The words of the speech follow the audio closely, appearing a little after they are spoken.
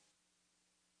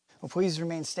Well, please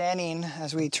remain standing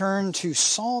as we turn to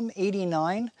Psalm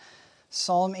 89.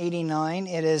 Psalm 89,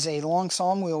 it is a long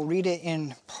psalm. We'll read it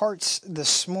in parts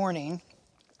this morning.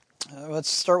 Let's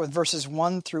start with verses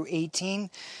 1 through 18.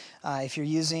 If you're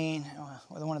using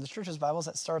one of the church's Bibles,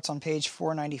 that starts on page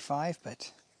 495,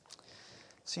 but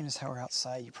seeing as how we're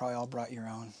outside, you probably all brought your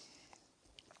own.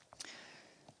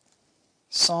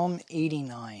 Psalm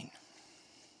 89.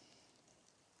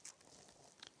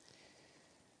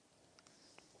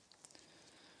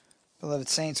 Beloved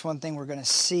saints, one thing we're going to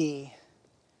see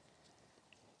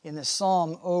in this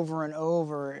psalm over and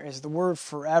over is the word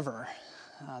forever,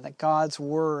 that God's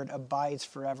word abides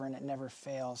forever and it never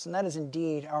fails. And that is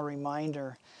indeed our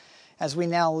reminder as we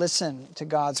now listen to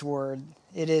God's word.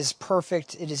 It is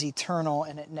perfect, it is eternal,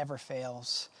 and it never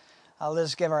fails. Let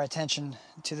us give our attention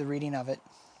to the reading of it.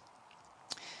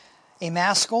 A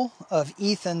maskil of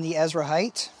Ethan the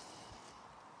Ezrahite.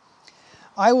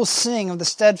 I will sing of the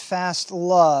steadfast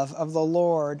love of the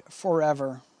Lord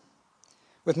forever.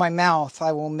 With my mouth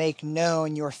I will make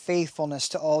known your faithfulness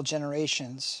to all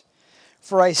generations.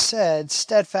 For I said,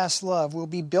 steadfast love will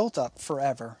be built up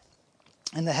forever.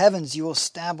 In the heavens you will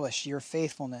establish your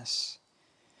faithfulness.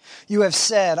 You have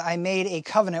said, I made a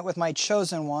covenant with my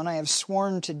chosen one. I have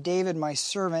sworn to David my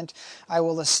servant, I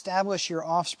will establish your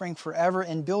offspring forever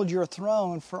and build your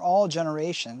throne for all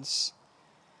generations.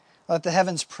 Let the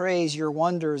heavens praise your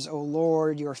wonders, O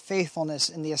Lord, your faithfulness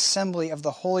in the assembly of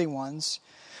the holy ones.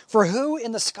 For who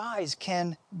in the skies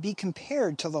can be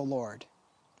compared to the Lord?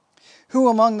 Who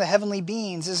among the heavenly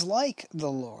beings is like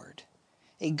the Lord?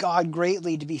 A God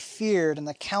greatly to be feared in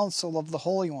the council of the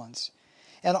holy ones,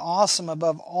 and awesome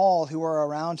above all who are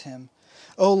around him.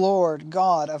 O Lord,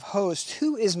 God of hosts,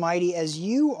 who is mighty as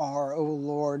you are, O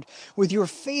Lord, with your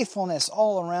faithfulness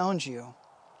all around you?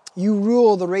 You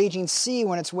rule the raging sea.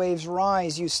 When its waves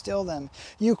rise, you still them.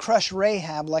 You crush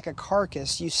Rahab like a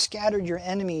carcass. You scattered your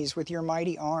enemies with your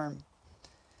mighty arm.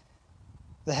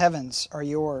 The heavens are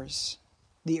yours.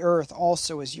 The earth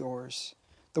also is yours.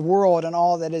 The world and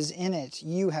all that is in it,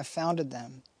 you have founded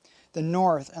them. The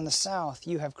north and the south,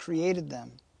 you have created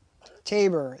them.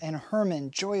 Tabor and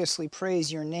Hermon joyously praise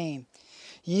your name.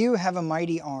 You have a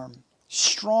mighty arm.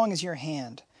 Strong is your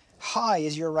hand. High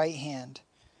is your right hand.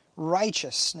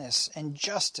 Righteousness and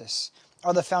justice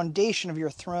are the foundation of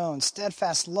your throne.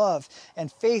 Steadfast love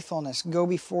and faithfulness go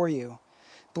before you.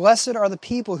 Blessed are the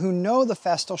people who know the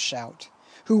festal shout,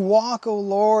 who walk, O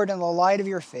Lord, in the light of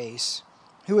your face,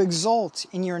 who exult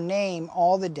in your name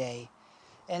all the day,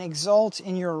 and exult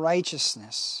in your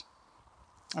righteousness.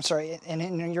 And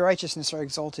in your righteousness are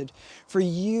exalted. For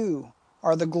you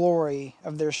are the glory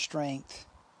of their strength.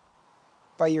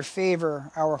 By your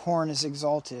favor our horn is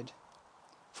exalted.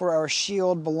 For our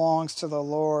shield belongs to the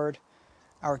Lord,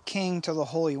 our King to the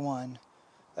Holy One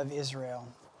of Israel.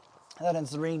 That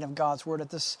ends the reading of God's word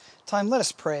at this time. Let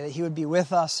us pray that he would be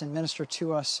with us and minister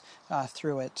to us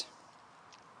through it.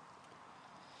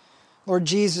 Lord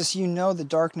Jesus, you know the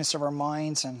darkness of our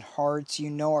minds and hearts. You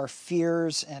know our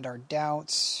fears and our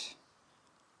doubts.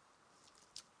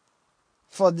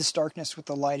 Flood this darkness with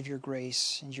the light of your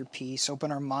grace and your peace. Open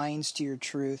our minds to your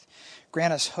truth.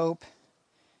 Grant us hope.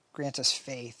 Grant us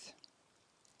faith.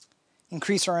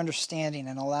 Increase our understanding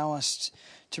and allow us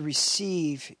to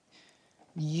receive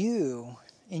you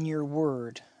in your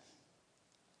word.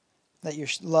 Let your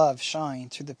love shine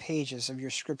through the pages of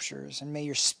your scriptures, and may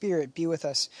your Spirit be with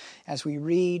us as we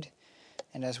read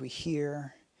and as we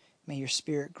hear. May your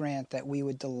Spirit grant that we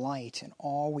would delight in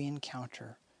all we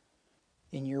encounter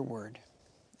in your word.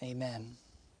 Amen.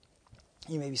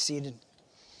 You may be seated.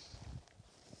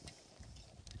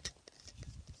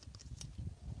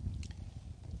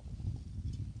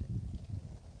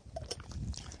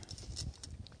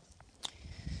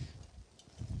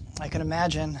 I can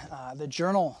imagine the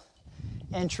journal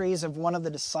entries of one of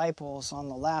the disciples on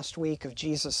the last week of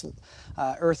Jesus'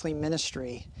 earthly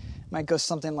ministry. It might go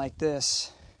something like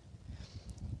this.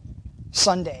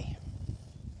 Sunday.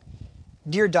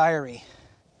 Dear diary,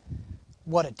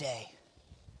 what a day.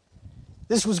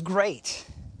 This was great.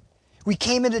 We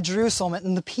came into Jerusalem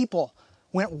and the people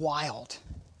went wild.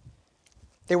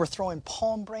 They were throwing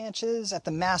palm branches at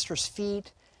the Master's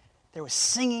feet. There was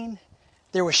singing.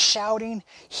 There was shouting.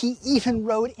 He even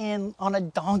rode in on a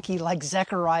donkey like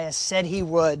Zechariah said he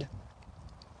would.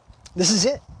 This is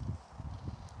it.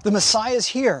 The Messiah is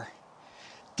here.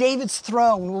 David's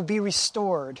throne will be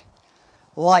restored.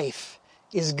 Life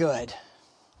is good.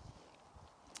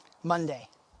 Monday.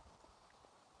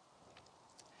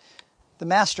 The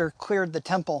Master cleared the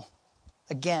temple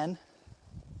again.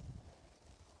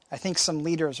 I think some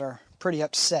leaders are pretty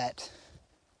upset.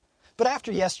 But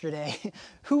after yesterday,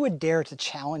 who would dare to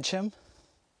challenge him?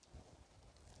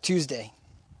 Tuesday.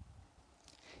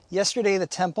 Yesterday, the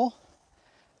temple.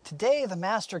 Today, the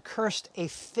master cursed a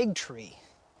fig tree.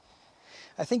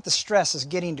 I think the stress is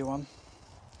getting to him.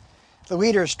 The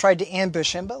leaders tried to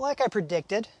ambush him, but like I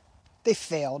predicted, they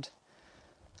failed.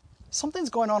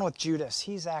 Something's going on with Judas.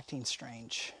 He's acting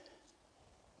strange.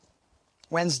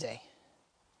 Wednesday.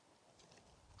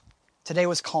 Today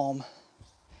was calm.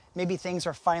 Maybe things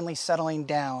are finally settling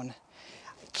down.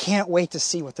 I can't wait to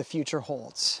see what the future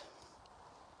holds.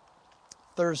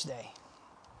 Thursday.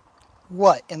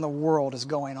 What in the world is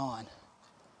going on?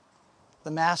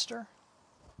 The master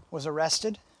was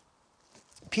arrested.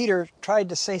 Peter tried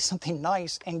to say something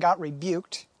nice and got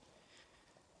rebuked.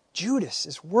 Judas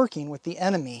is working with the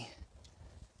enemy.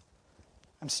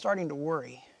 I'm starting to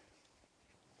worry.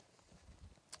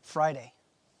 Friday.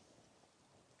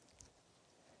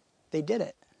 They did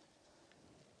it.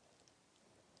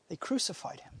 They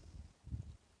crucified him.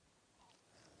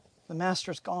 The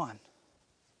master's gone.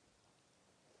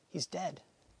 He's dead.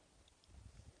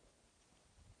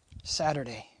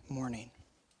 Saturday morning.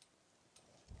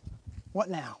 What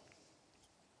now?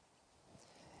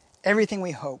 Everything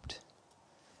we hoped,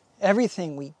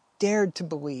 everything we dared to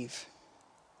believe,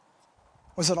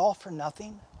 was it all for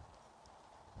nothing?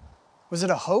 Was it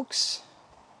a hoax?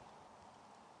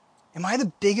 Am I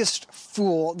the biggest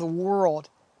fool the world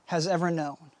has ever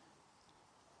known?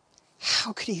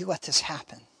 How could he let this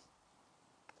happen?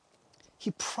 He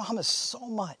promised so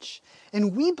much,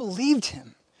 and we believed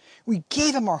him. We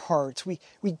gave him our hearts. We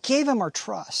gave him our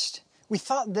trust. We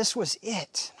thought this was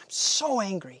it. I'm so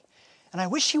angry, and I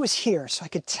wish he was here so I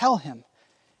could tell him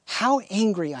how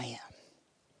angry I am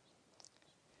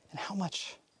and how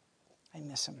much I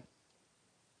miss him.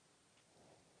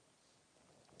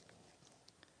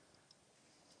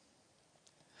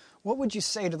 What would you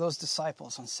say to those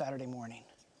disciples on Saturday morning?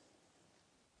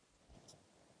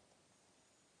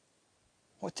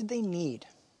 What did they need?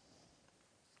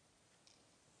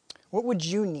 What would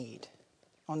you need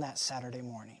on that Saturday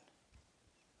morning?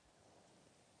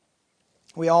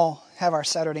 We all have our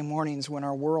Saturday mornings when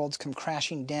our worlds come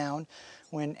crashing down,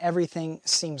 when everything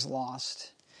seems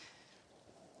lost.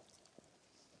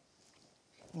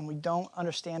 When we don't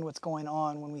understand what's going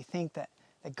on, when we think that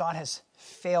God has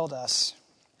failed us,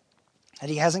 that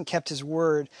he hasn't kept his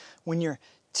word, when you're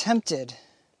tempted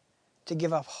to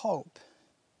give up hope,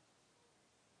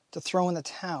 to throw in the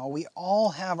towel. We all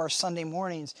have our Sunday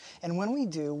mornings, and when we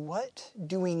do, what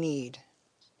do we need?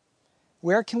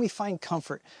 Where can we find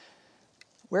comfort?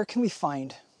 Where can we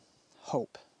find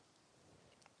hope?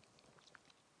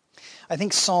 I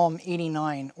think Psalm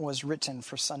 89 was written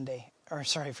for Saturday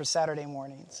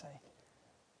mornings.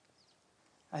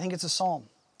 I think it's a psalm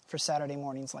for Saturday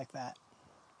mornings like that.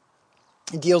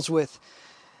 It deals with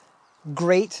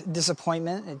great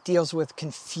disappointment. It deals with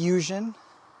confusion.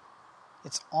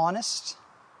 It's honest.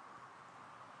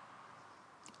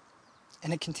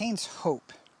 And it contains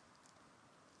hope.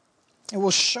 It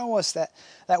will show us that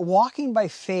walking by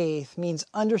faith means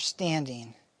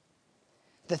understanding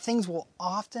that things will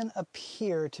often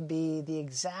appear to be the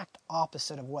exact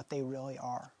opposite of what they really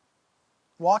are.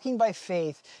 Walking by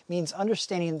faith means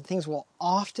understanding that things will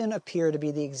often appear to be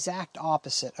the exact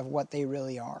opposite of what they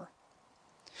really are.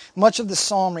 Much of the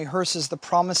psalm rehearses the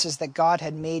promises that God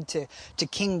had made to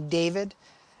King David,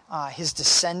 his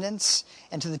descendants,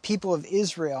 and to the people of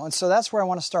Israel. And so that's where I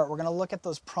want to start. We're going to look at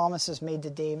those promises made to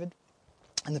David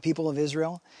and the people of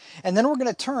Israel. And then we're going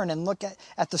to turn and look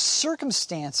at the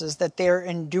circumstances that they're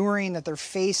enduring, that they're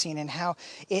facing, and how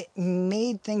it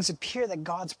made things appear that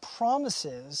God's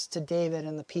promises to David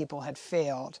and the people had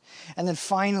failed. And then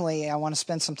finally, I want to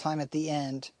spend some time at the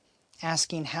end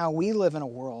asking how we live in a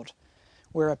world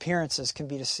where appearances can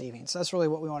be deceiving. So that's really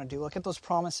what we want to do. Look at those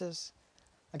promises,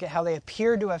 look at how they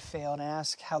appear to have failed, and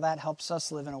ask how that helps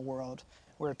us live in a world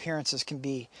where appearances can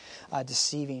be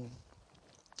deceiving.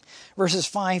 Verses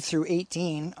 5 through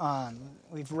 18,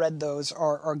 we've read those,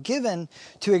 are given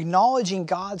to acknowledging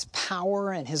God's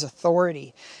power and his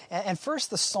authority. And first,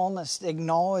 the psalmist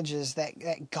acknowledges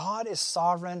that God is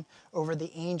sovereign over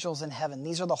the angels in heaven.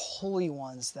 These are the holy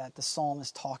ones that the psalm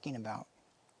is talking about.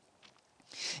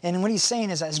 And what he's saying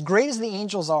is, as great as the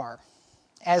angels are,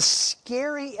 as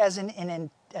scary as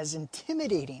as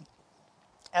intimidating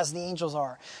as the angels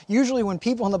are. Usually when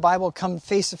people in the Bible come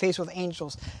face to face with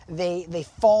angels, they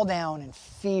fall down in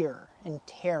fear and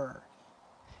terror.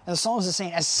 And the psalmist is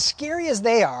saying, as scary as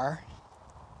they are,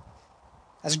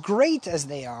 as great as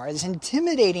they are, as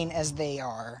intimidating as they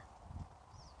are,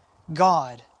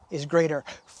 God is greater,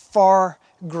 far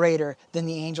greater than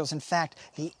the angels. In fact,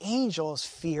 the angels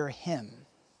fear him.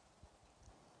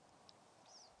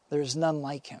 There is none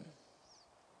like him.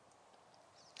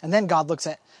 And then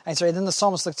then the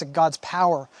psalmist looks at God's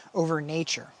power over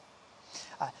nature.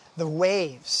 The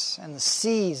waves and the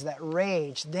seas that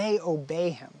rage, they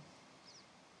obey him.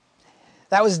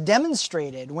 That was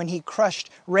demonstrated when he crushed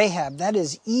Rahab, that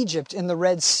is Egypt, in the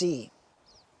Red Sea.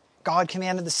 God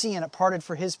commanded the sea and it parted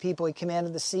for his people. He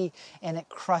commanded the sea and it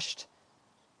crushed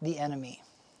the enemy.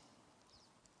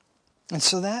 And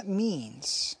so that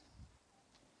means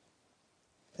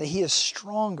that he is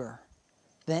stronger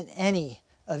than any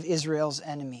of Israel's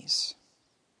enemies.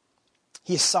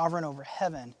 He is sovereign over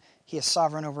heaven. He is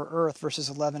sovereign over earth, verses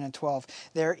 11 and 12.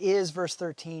 There is, verse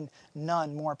 13,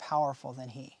 none more powerful than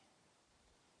he.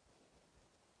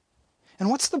 And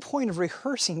what's the point of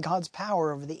rehearsing God's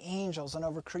power over the angels and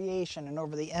over creation and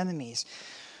over the enemies?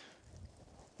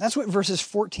 That's what verses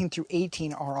 14 through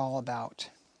 18 are all about.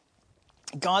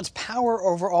 God's power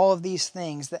over all of these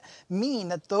things that mean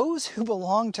that those who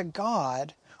belong to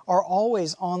God are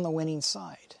always on the winning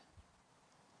side.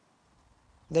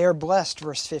 They are blessed,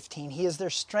 verse 15. He is their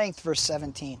strength, verse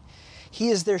 17. He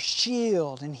is their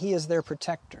shield and he is their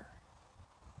protector.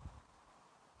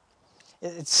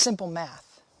 It's simple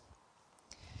math.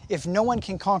 If no one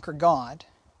can conquer God,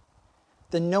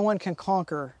 then no one can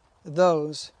conquer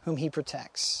those whom he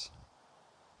protects.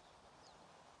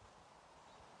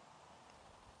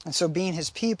 And so being his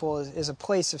people is a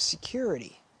place of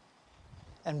security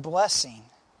and blessing,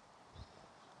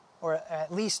 or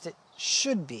at least it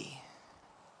should be.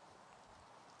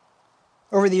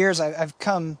 Over the years, I've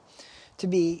come to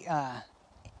be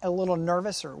a little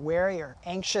nervous or wary or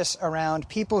anxious around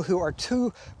people who are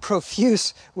too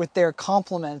profuse with their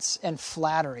compliments and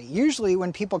flattery. Usually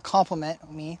when people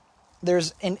compliment me,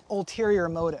 there's an ulterior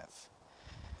motive.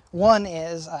 One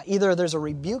is either there's a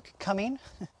rebuke coming,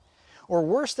 or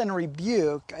worse than a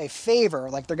rebuke, a favor,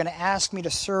 like they're going to ask me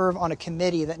to serve on a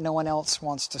committee that no one else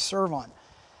wants to serve on.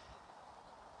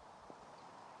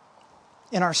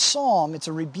 In our psalm, it's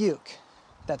a rebuke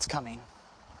that's coming.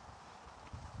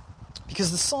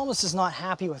 Because the psalmist is not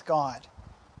happy with God.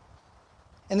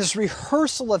 And this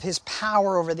rehearsal of his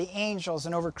power over the angels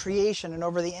and over creation and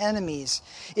over the enemies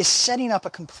is setting up a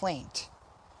complaint.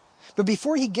 But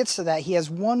before he gets to that, he has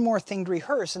one more thing to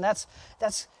rehearse, and that's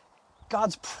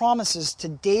God's promises to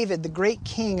David, the great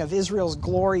king of Israel's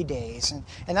glory days.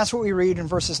 And that's what we read in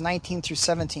verses 19 through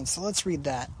 17. So let's read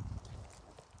that.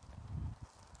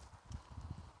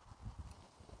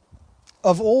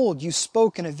 Of old you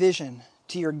spoke in a vision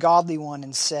to your godly one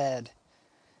and said,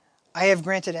 I have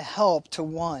granted a help to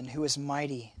one who is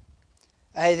mighty.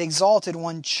 I have exalted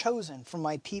one chosen from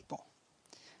my people.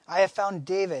 I have found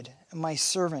David, my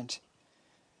servant.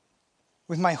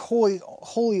 With my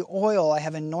holy oil I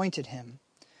have anointed him,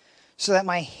 so that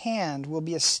my hand will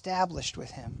be established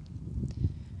with him.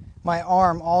 My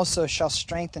arm also shall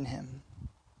strengthen him.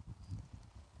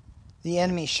 The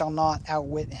enemy shall not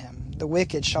outwit him. The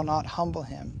wicked shall not humble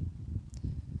him.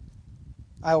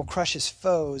 I will crush his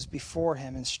foes before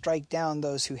him and strike down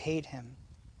those who hate him.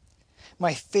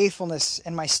 My faithfulness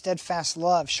and my steadfast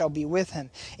love shall be with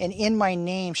him, and in my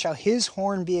name shall his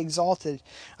horn be exalted.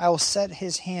 I will set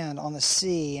his hand on the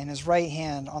sea and his right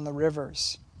hand on the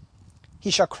rivers.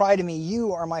 He shall cry to me,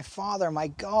 You are my Father, my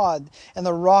God, and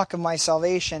the rock of my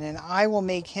salvation, and I will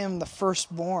make him the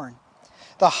firstborn,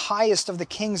 the highest of the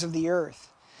kings of the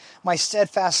earth. My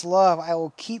steadfast love I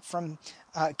will keep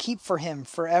for him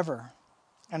forever,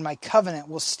 and my covenant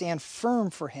will stand firm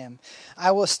for him.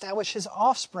 I will establish his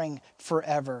offspring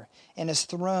forever, and his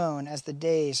throne as the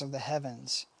days of the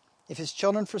heavens. If his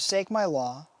children forsake my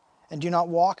law, and do not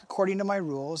walk according to my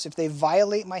rules, if they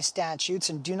violate my statutes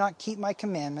and do not keep my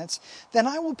commandments, then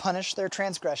I will punish their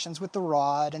transgressions with the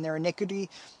rod and their iniquity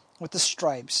with the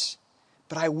stripes.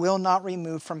 But I will not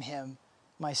remove from him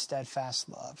my steadfast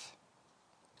love,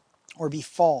 or be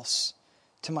false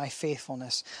to my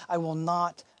faithfulness. I will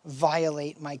not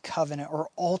violate my covenant or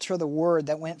alter the word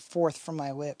that went forth from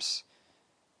my lips.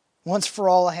 Once for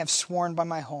all I have sworn by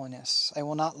my holiness, I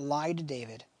will not lie to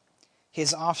David.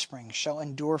 His offspring shall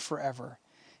endure forever,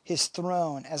 his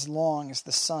throne as long as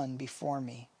the sun before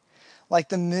me. Like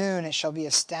the moon it shall be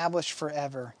established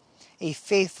forever, a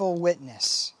faithful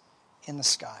witness in the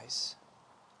skies.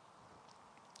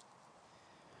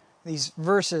 These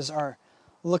verses are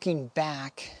looking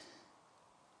back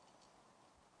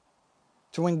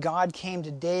to when God came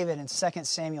to David in 2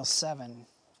 Samuel 7.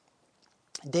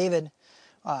 David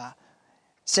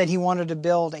said he wanted to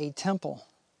build a temple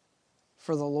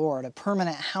for the Lord, a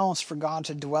permanent house for God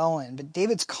to dwell in. But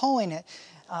David's calling it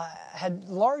had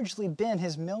largely been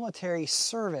his military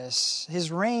service.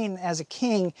 His reign as a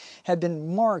king had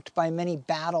been marked by many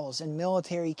battles and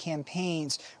military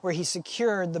campaigns where he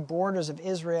secured the borders of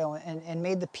Israel and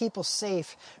made the people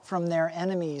safe from their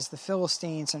enemies, the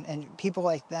Philistines and people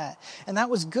like that. And that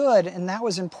was good and that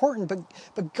was important,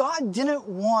 but God didn't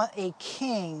want a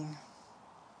king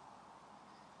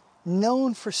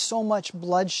known for so much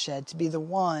bloodshed to be the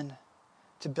one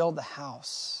to build the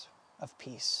house of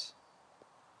peace.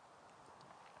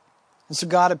 And so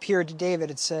God appeared to David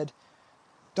and said,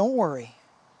 "Don't worry,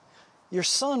 your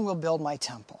son will build my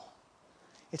temple.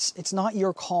 It's not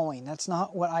your calling. That's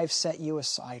not what I've set you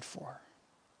aside for."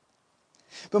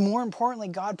 But more importantly,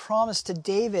 God promised to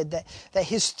David that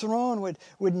his throne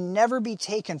would never be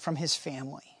taken from his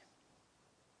family.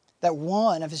 That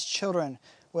one of his children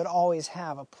would always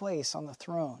have a place on the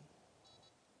throne.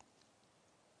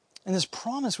 And this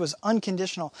promise was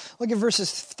unconditional. Look at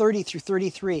verses 30 through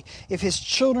 33. "If his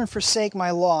children forsake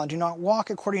my law, do not walk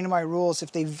according to my rules,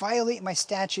 if they violate my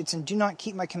statutes and do not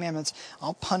keep my commandments,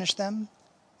 I'll punish them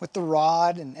with the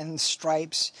rod and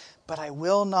stripes, but I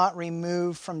will not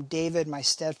remove from David my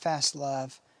steadfast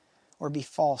love or be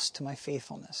false to my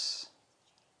faithfulness."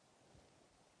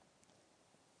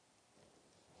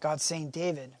 God's saying,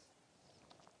 David,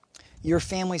 your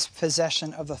family's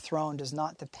possession of the throne does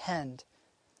not depend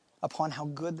upon how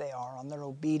good they are, on their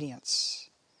obedience.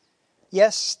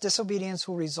 Yes, disobedience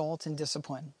will result in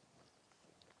discipline,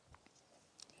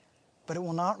 but it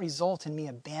will not result in me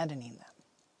abandoning them.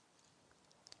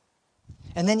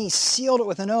 And then he sealed it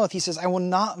with an oath. He says, "I will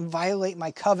not violate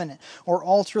my covenant or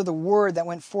alter the word that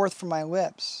went forth from my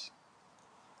lips.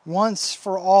 Once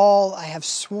for all I have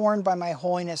sworn by my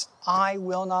holiness, I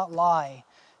will not lie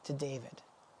to David."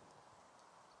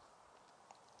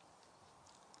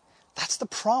 That's the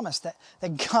promise that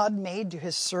God made to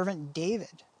his servant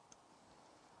David.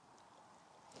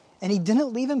 And he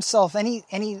didn't leave himself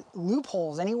any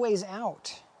loopholes, any ways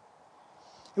out.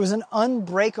 It was an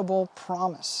unbreakable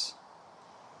promise.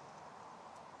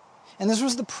 And this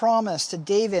was the promise to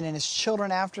David and his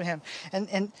children after him.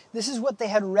 And this is what they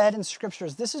had read in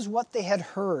scriptures. This is what they had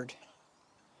heard.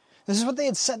 This is what they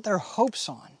had set their hopes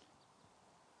on.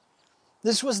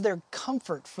 This was their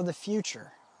comfort for the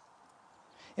future.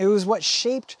 It was what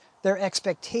shaped their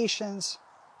expectations,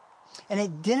 and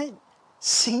it didn't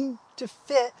seem to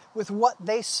fit with what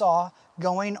they saw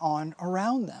going on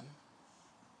around them.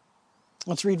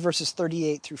 Let's read verses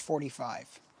 38 through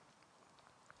 45.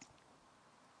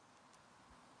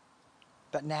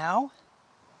 "But now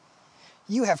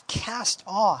you have cast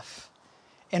off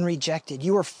and rejected.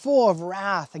 You are full of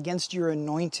wrath against your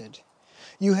anointed.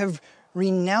 You have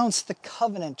renounced the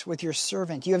covenant with your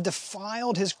servant. You have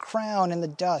defiled his crown in the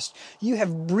dust. You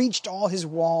have breached all his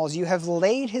walls. You have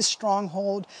laid his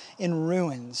stronghold in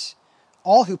ruins.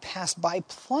 All who pass by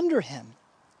plunder him.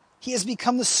 He has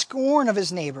become the scorn of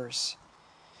his neighbors.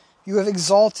 You have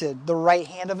exalted the right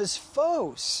hand of his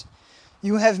foes.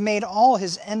 You have made all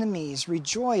his enemies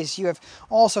rejoice. You have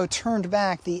also turned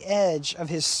back the edge of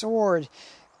his sword,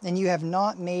 and you have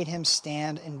not made him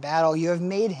stand in battle. You have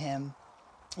made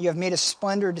his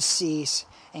splendor to cease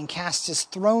and cast his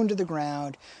throne to the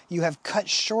ground. You have cut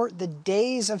short the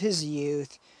days of his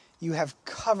youth. You have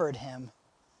covered him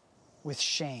with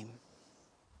shame."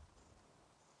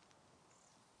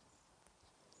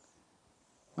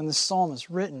 When the psalm is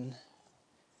written,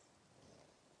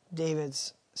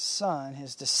 David's son,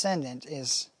 his descendant,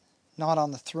 is not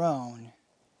on the throne.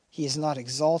 He is not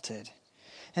exalted.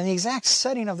 And the exact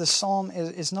setting of the psalm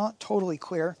is not totally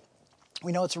clear.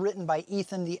 We know it's written by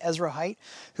Ethan the Ezrahite,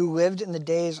 who lived in the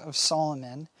days of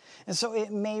Solomon. And so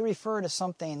it may refer to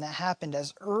something that happened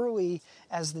as early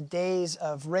as the days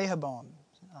of Rehoboam,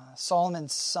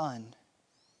 Solomon's son.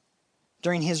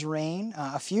 During his reign,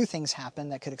 a few things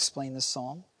happened that could explain this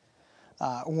psalm.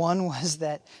 One was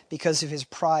that because of his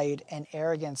pride and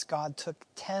arrogance, God took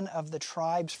 10 of the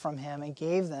tribes from him and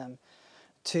gave them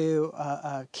to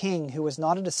a king who was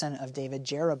not a descendant of David,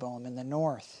 Jeroboam, in the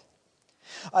north.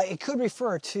 It could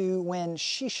refer to when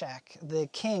Shishak, the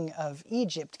king of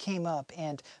Egypt, came up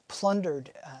and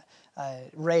plundered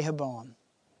Rehoboam.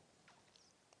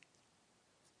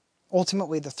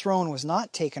 Ultimately, the throne was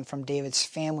not taken from David's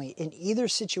family in either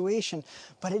situation,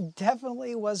 but it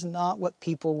definitely was not what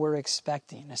people were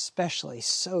expecting, especially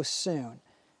so soon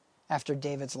after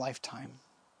David's lifetime.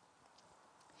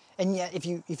 And yet, if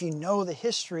you know the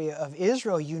history of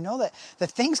Israel, you know that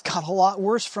things got a lot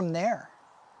worse from there.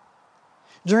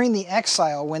 During the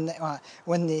exile, when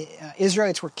the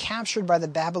Israelites were captured by the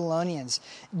Babylonians,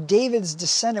 David's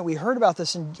descendant, we heard about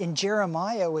this in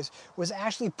Jeremiah, was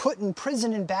actually put in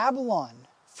prison in Babylon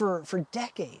for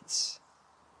decades.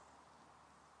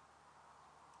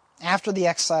 After the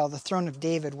exile, the throne of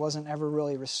David wasn't ever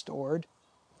really restored.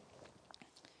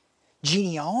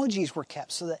 Genealogies were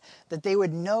kept so that they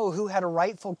would know who had a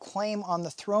rightful claim on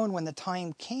the throne when the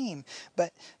time came.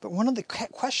 But one of the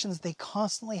questions they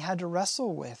constantly had to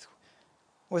wrestle with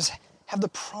was, have the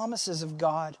promises of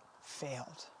God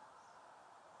failed?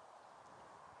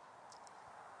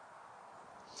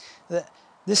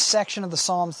 This section of the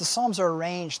Psalms are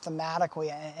arranged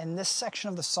thematically, and this section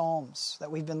of the Psalms that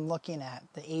we've been looking at,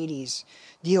 the 80s,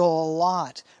 deal a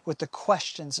lot with the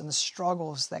questions and the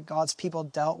struggles that God's people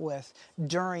dealt with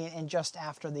during and just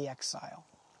after the exile.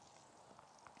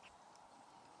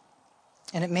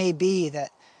 And it may be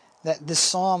that this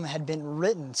psalm had been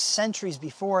written centuries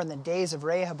before in the days of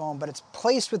Rehoboam, but it's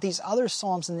placed with these other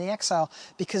psalms in the exile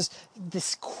because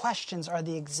these questions are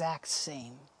the exact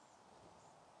same.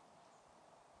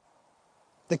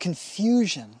 The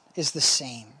confusion is the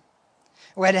same.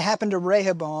 What had happened to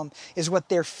Rehoboam is what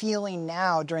they're feeling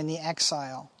now during the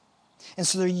exile. And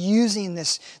so they're using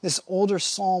this older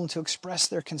psalm to express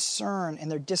their concern and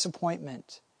their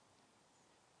disappointment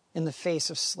in the face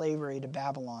of slavery to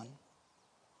Babylon.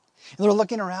 And they're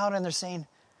looking around and they're saying,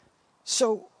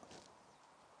 so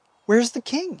where's the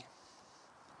king?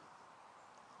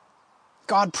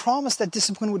 God promised that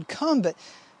discipline would come, but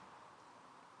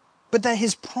that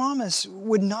his promise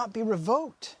would not be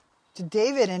revoked. To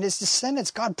David and his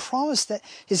descendants, God promised that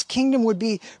his kingdom would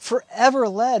be forever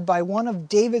led by one of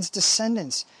David's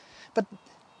descendants. But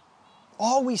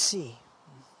all we see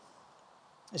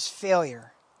is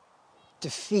failure,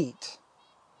 defeat,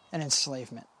 and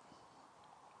enslavement.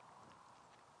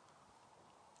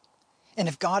 And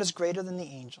if God is greater than the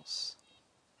angels,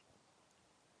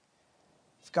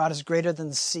 if God is greater than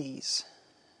the seas,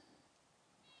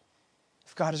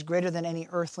 if God is greater than any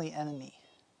earthly enemy,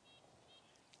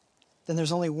 then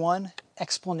there's only one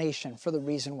explanation for the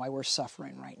reason why we're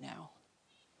suffering right now.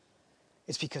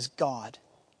 It's because God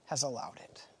has allowed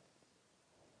it.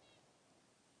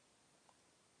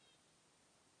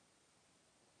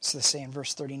 So they say in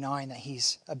verse 39 that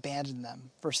he's abandoned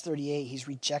them. Verse 38, he's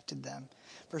rejected them.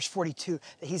 Verse 42,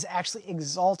 that he's actually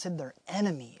exalted their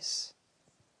enemies.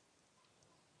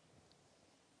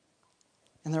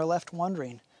 And they're left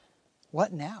wondering,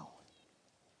 what now?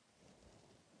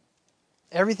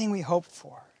 Everything we hoped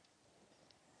for,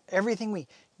 everything we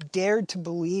dared to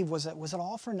believe, was it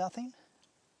all for nothing?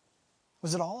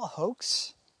 Was it all a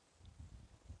hoax?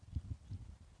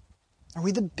 Are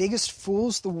we the biggest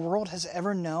fools the world has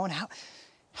ever known? How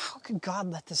could God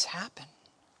let this happen?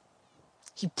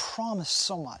 He promised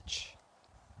so much.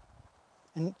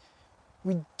 And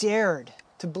we dared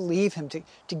to believe him,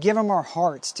 to give him our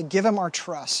hearts, to give him our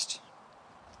trust.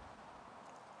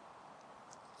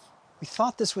 We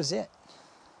thought this was it.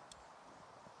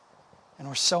 And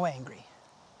we're so angry.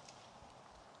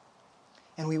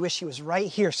 And we wish he was right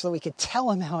here so that we could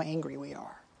tell him how angry we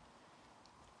are.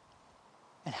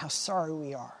 And how sorry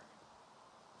we are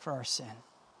for our sin.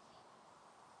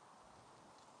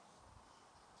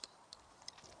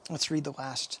 Let's read the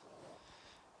last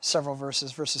several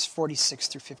verses 46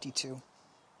 through 52.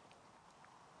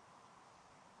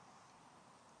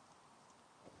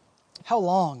 How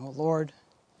long, O Lord,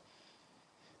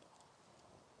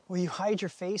 will you hide your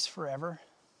face forever?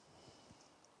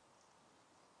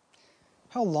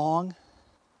 How long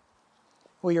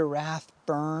will your wrath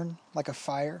burn like a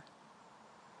fire?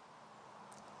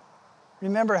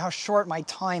 Remember how short my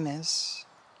time is.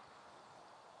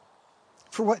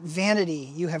 For what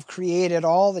vanity you have created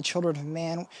all the children of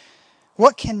man.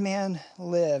 What can man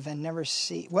live and never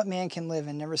see? What man can live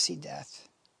and never see death?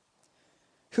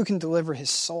 Who can deliver his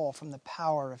soul from the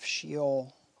power of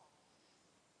Sheol?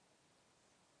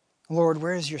 Lord,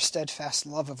 where is your steadfast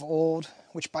love of old,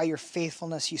 which by your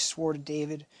faithfulness you swore to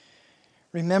David?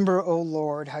 Remember, O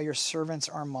Lord, how your servants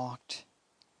are mocked,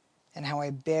 and how I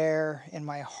bear in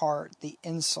my heart the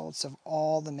insults of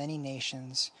all the many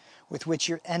nations, with which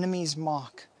your enemies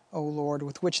mock, O Lord,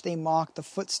 with which they mock the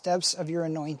footsteps of your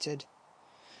anointed.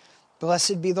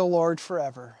 Blessed be the Lord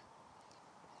forever.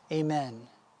 Amen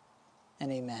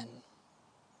and amen.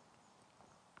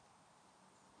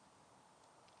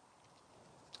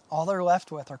 All they're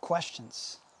left with are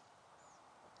questions.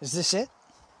 Is this it?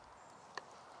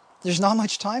 There's not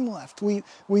much time left. Will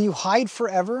you hide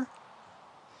forever?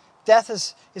 Death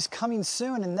is coming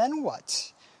soon, and then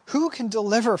what? Who can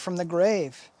deliver from the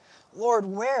grave? Lord,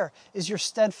 where is your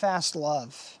steadfast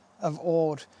love of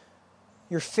old,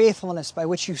 your faithfulness by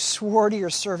which you swore to your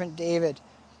servant David?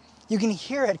 You can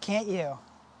hear it, can't you?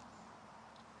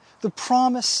 The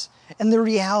promise and the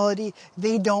reality,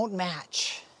 they don't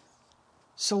match.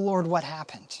 So, Lord, what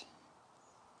happened?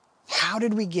 How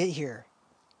did we get here?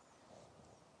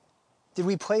 Did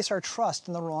we place our trust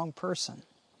in the wrong person?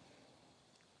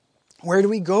 Where do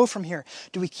we go from here?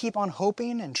 Do we keep on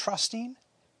hoping and trusting?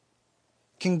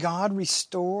 Can God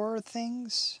restore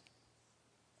things?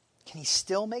 Can He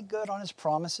still make good on His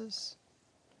promises?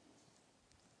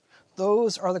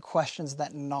 Those are the questions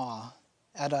that gnaw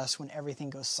at us when everything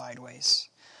goes sideways.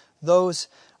 Those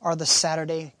are the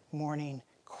Saturday morning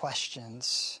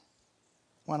questions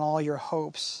when all your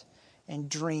hopes and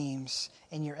dreams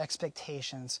and your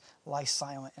expectations lie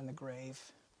silent in the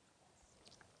grave.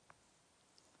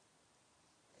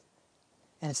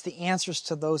 And it's the answers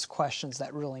to those questions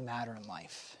that really matter in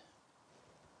life.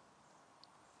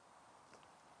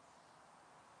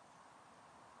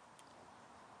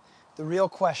 The real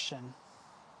question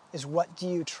is, what do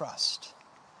you trust?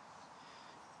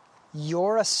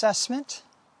 Your assessment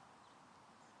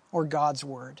or God's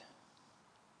word?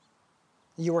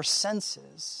 Your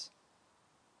senses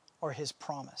or His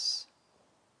promise?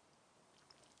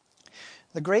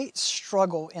 The great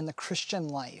struggle in the Christian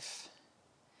life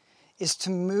is to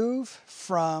move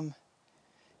from,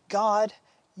 God,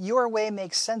 your way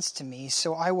makes sense to me,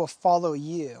 so I will follow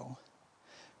you,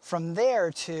 from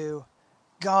there to,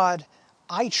 God,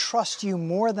 I trust you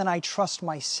more than I trust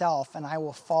myself, and I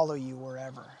will follow you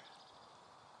wherever.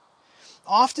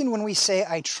 Often when we say,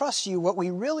 I trust you, what we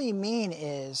really mean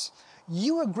is,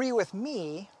 you agree with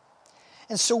me,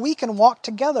 and so we can walk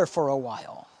together for a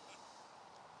while.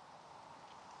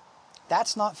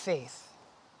 That's not faith.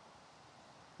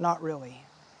 Not really.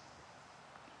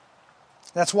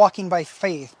 That's walking by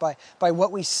faith, by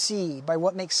what we see, by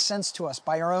what makes sense to us,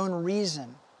 by our own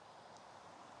reason.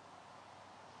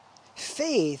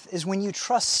 Faith is when you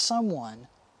trust someone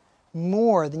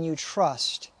more than you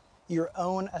trust your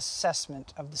own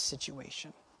assessment of the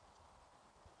situation.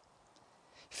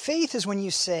 Faith is when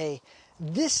you say,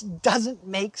 this doesn't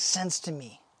make sense to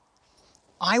me.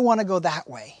 I want to go that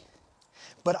way.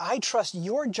 But I trust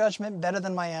your judgment better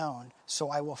than my own, so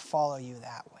I will follow you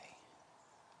that way.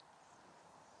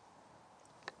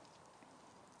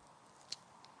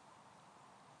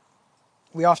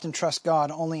 We often trust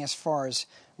God only as far as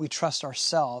we trust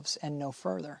ourselves and no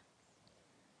further.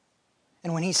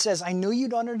 And when He says, I know you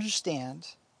don't understand,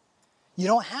 you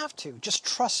don't have to, just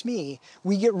trust me,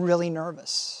 we get really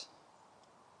nervous.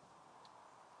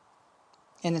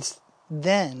 And it's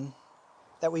then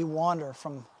that we wander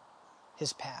from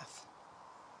His path.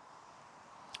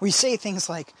 We say things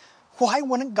like, why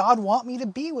wouldn't God want me to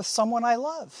be with someone I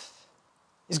love?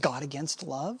 Is God against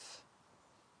love?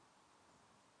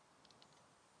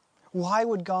 Why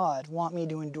would God want me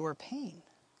to endure pain?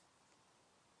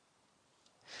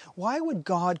 Why would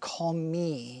God call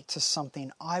me to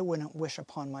something I wouldn't wish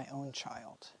upon my own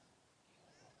child?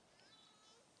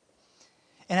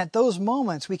 And at those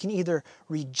moments, we can either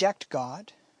reject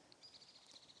God,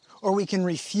 or we can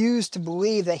refuse to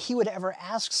believe that He would ever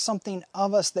ask something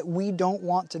of us that we don't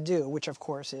want to do, which of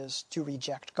course is to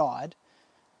reject God.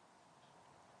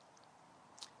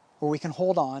 Or we can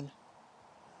hold on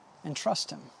and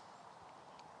trust Him.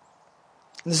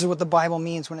 And this is what the Bible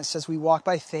means when it says we walk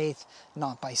by faith,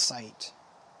 not by sight.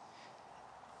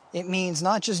 It means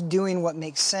not just doing what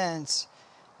makes sense,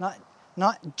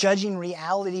 not judging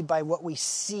reality by what we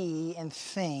see and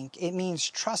think. It means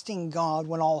trusting God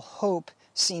when all hope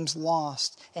seems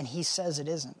lost and He says it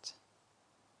isn't.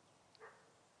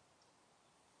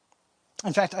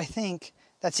 In fact, I think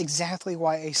that's exactly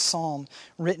why a psalm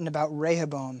written about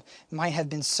Rehoboam might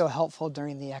have been so helpful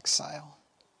during the exile.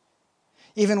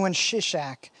 Even when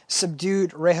Shishak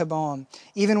subdued Rehoboam,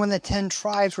 even when the 10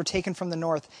 tribes were taken from the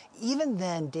north, even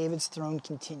then David's throne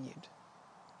continued.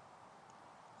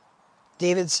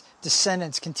 David's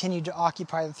descendants continued to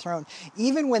occupy the throne,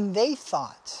 even when they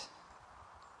thought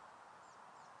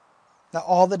that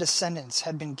all the descendants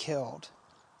had been killed.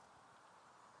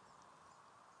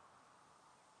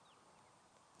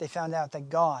 They found out that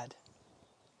God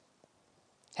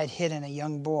had hidden a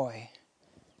young boy,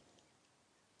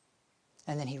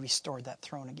 and then He restored that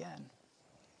throne again.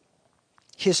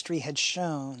 History had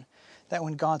shown that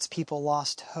when God's people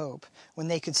lost hope, when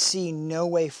they could see no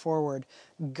way forward,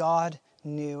 God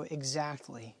knew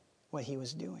exactly what He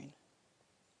was doing.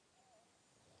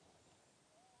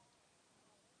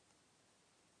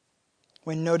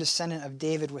 When no descendant of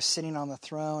David was sitting on the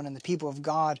throne and the people of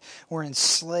God were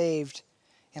enslaved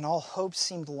and all hope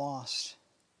seemed lost,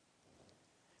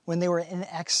 when they were in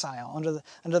exile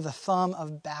under the thumb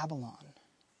of Babylon,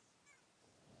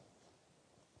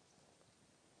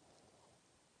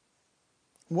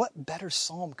 what better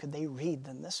psalm could they read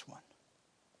than this one?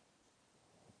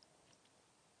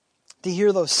 to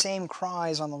hear those same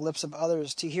cries on the lips of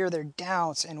others, to hear their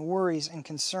doubts and worries and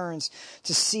concerns,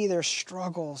 to see their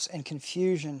struggles and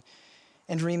confusion,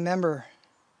 and remember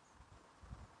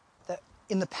that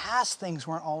in the past things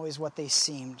weren't always what they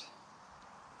seemed.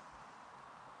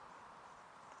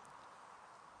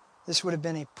 This would have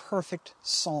been a perfect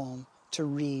psalm to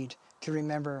read, to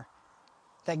remember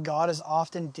that God is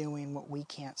often doing what we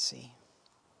can't see.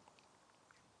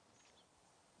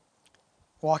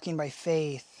 Walking by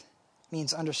faith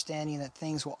means understanding that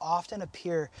things will often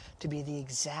appear to be the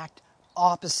exact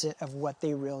opposite of what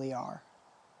they really are.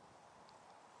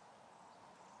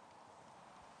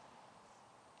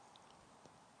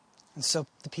 And so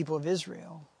the people of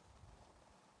Israel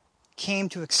came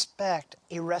to expect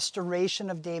a restoration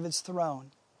of David's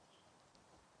throne.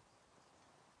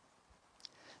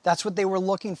 That's what they were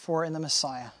looking for in the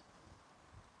Messiah.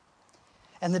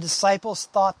 And the disciples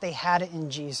thought they had it in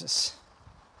Jesus.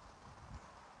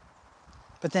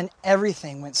 But then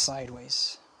everything went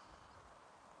sideways.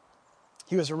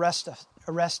 He was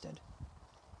arrested,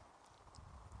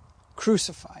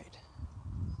 crucified,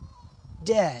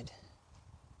 dead,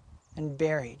 and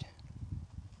buried.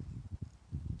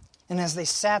 And as they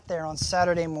sat there on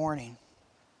Saturday morning,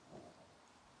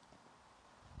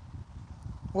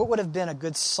 what would have been a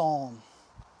good psalm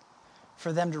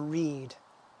for them to read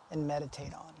and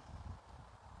meditate on?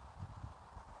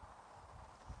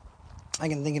 I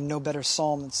can think of no better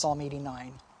psalm than Psalm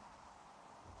 89.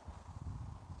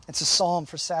 It's a psalm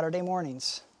for Saturday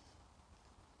mornings.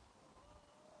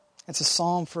 It's a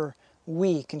psalm for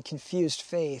weak and confused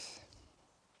faith.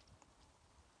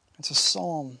 It's a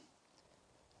psalm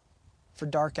for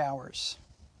dark hours.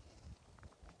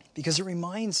 Because it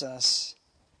reminds us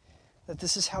that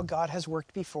this is how God has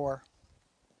worked before.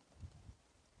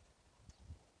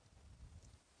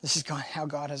 This is how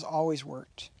God has always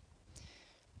worked.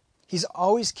 He's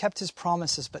always kept his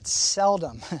promises, but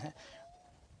seldom,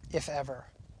 if ever,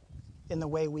 in the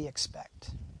way we expect.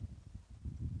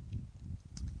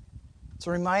 It's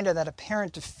a reminder that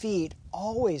apparent defeat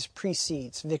always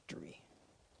precedes victory.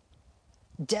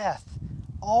 Death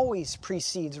always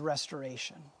precedes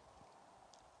restoration.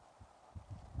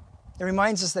 It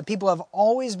reminds us that people have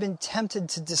always been tempted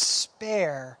to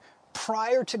despair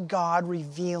prior to God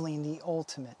revealing the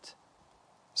ultimate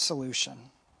solution.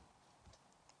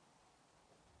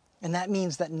 And that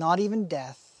means that not even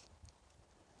death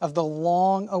of the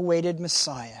long-awaited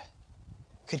Messiah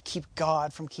could keep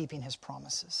God from keeping his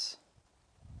promises.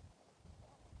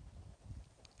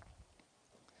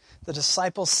 The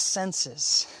disciples'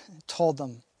 senses told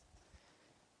them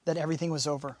that everything was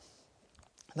over,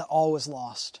 that all was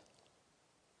lost.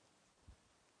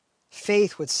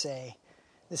 Faith would say,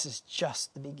 this is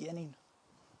just the beginning.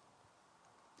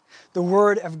 The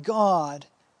Word of God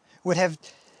would have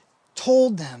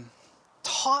told them,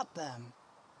 taught them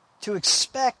to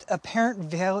expect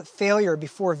apparent failure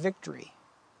before victory.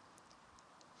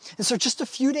 And so just a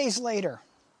few days later,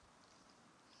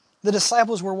 the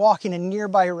disciples were walking a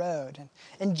nearby road,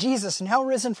 and Jesus, now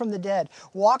risen from the dead,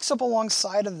 walks up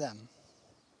alongside of them.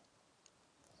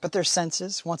 But their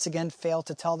senses, once again, fail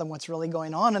to tell them what's really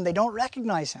going on, and they don't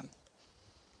recognize him.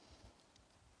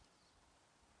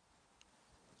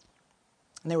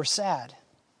 And they were sad.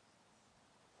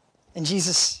 And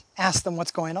Jesus asked them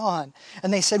what's going on.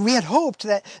 And they said, we had hoped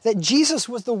that Jesus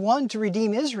was the one to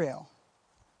redeem Israel.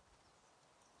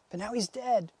 But now he's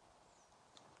dead.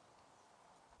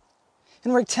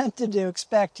 And we're tempted to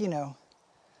expect,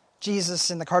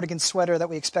 Jesus in the cardigan sweater that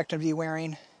we expect him to be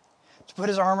wearing, to put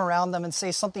his arm around them and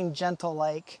say something gentle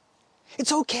like,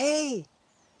 it's okay.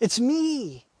 It's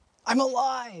me. I'm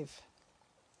alive.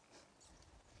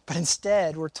 But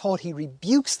instead, we're told he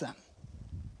rebukes them.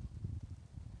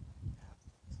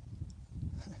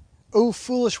 O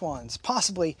foolish ones,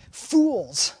 possibly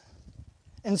fools,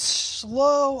 and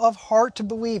slow of heart to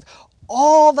believe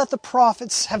all that the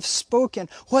prophets have spoken.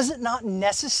 Was it not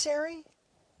necessary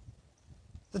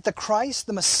that the Christ,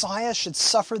 the Messiah, should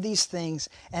suffer these things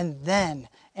and then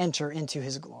enter into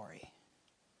his glory?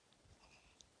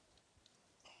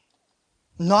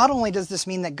 Not only does this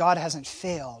mean that God hasn't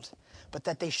failed, but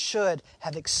that they should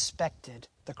have expected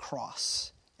the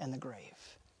cross and the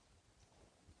grave.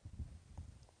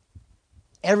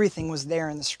 Everything was there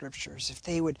in the Scriptures. If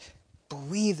they would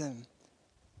believe them,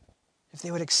 if they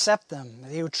would accept them,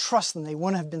 if they would trust them, they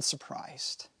wouldn't have been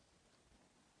surprised.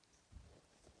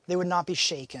 They would not be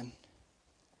shaken.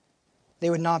 They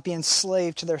would not be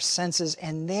enslaved to their senses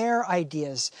and their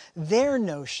ideas, their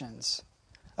notions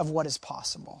of what is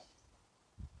possible.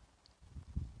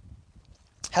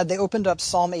 Had they opened up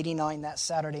Psalm 89 that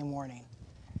Saturday morning,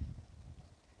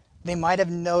 they might have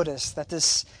noticed that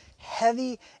this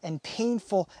heavy and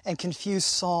painful and confused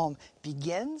psalm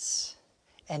begins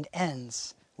and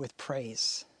ends with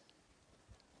praise.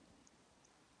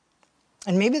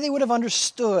 And maybe they would have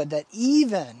understood that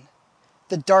even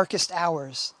the darkest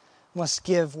hours must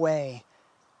give way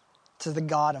to the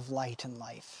God of light and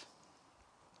life.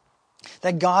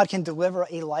 That God can deliver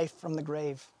a life from the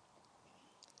grave.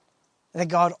 That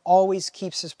God always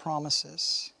keeps his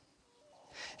promises.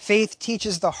 Faith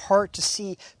teaches the heart to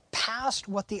see past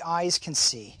what the eyes can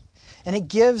see. And it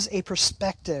gives a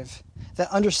perspective that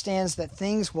understands that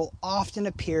things will often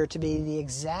appear to be the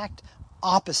exact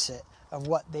opposite of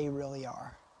what they really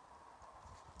are.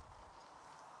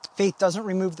 Faith doesn't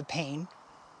remove the pain.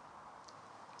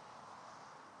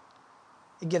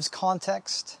 It gives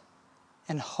context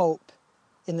and hope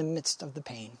in the midst of the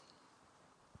pain.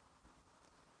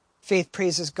 Faith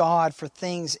praises God for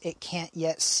things it can't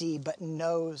yet see but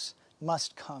knows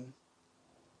must come.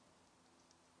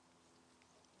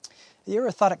 Have you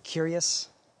ever thought it curious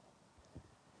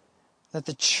that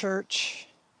the church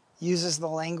uses the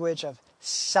language of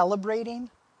celebrating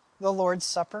the Lord's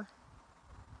Supper?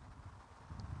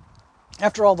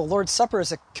 After all, the Lord's Supper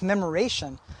is a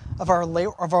commemoration of our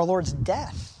Lord's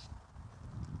death.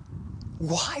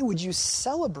 Why would you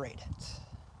celebrate it?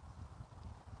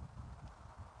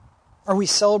 Are we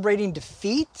celebrating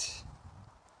defeat?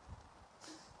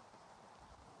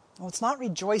 Well, it's not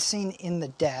rejoicing in the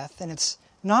death, and it's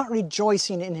not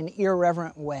rejoicing in an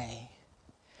irreverent way.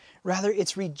 Rather,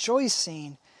 it's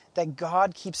rejoicing that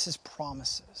God keeps his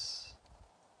promises.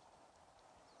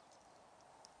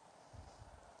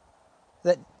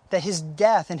 That his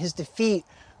death and his defeat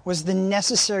was the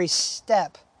necessary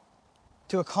step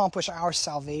to accomplish our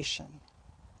salvation.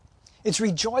 It's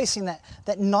rejoicing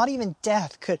that not even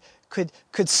death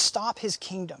could stop his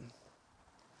kingdom.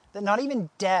 That not even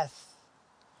death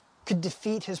could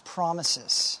defeat his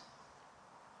promises.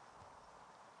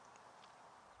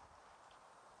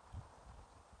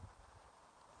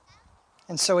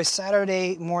 And so a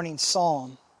Saturday morning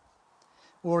psalm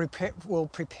will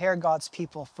prepare God's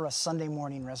people for a Sunday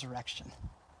morning resurrection.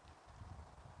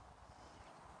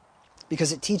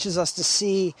 Because it teaches us to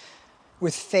see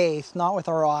with faith, not with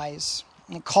our eyes.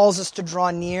 It calls us to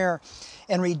draw near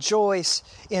and rejoice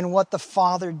in what the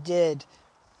Father did.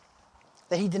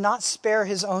 That he did not spare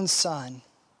his own Son.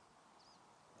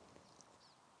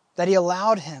 That he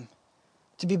allowed him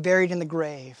to be buried in the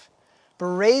grave, but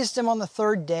raised him on the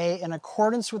third day in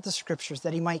accordance with the Scriptures,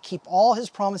 that he might keep all his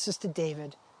promises to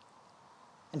David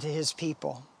and to his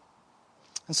people.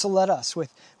 And so let us,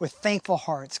 with thankful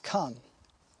hearts, come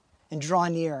and draw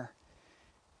near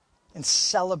and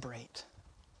celebrate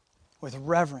with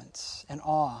reverence and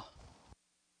awe.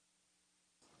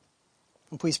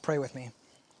 And please pray with me.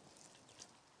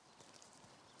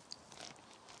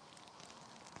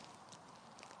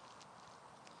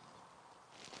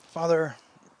 Father,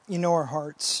 you know our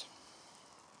hearts.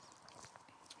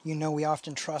 You know we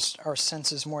often trust our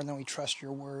senses more than we trust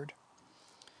your word,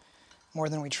 more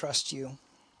than we trust you.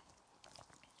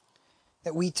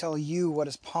 That we tell you what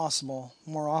is possible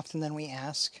more often than we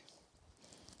ask.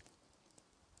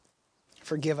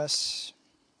 Forgive us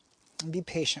and be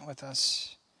patient with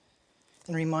us.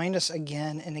 And remind us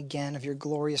again and again of your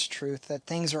glorious truth that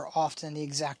things are often the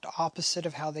exact opposite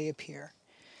of how they appear.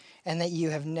 And that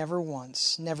you have never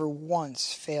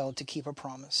once failed to keep a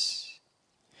promise.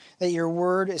 That your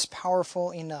word is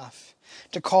powerful enough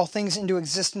to call things into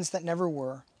existence that never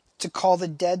were, to call the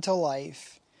dead to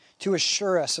life, to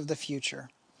assure us of the future.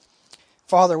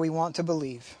 Father, we want to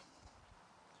believe.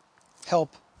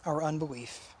 Help our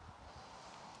unbelief.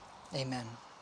 Amen.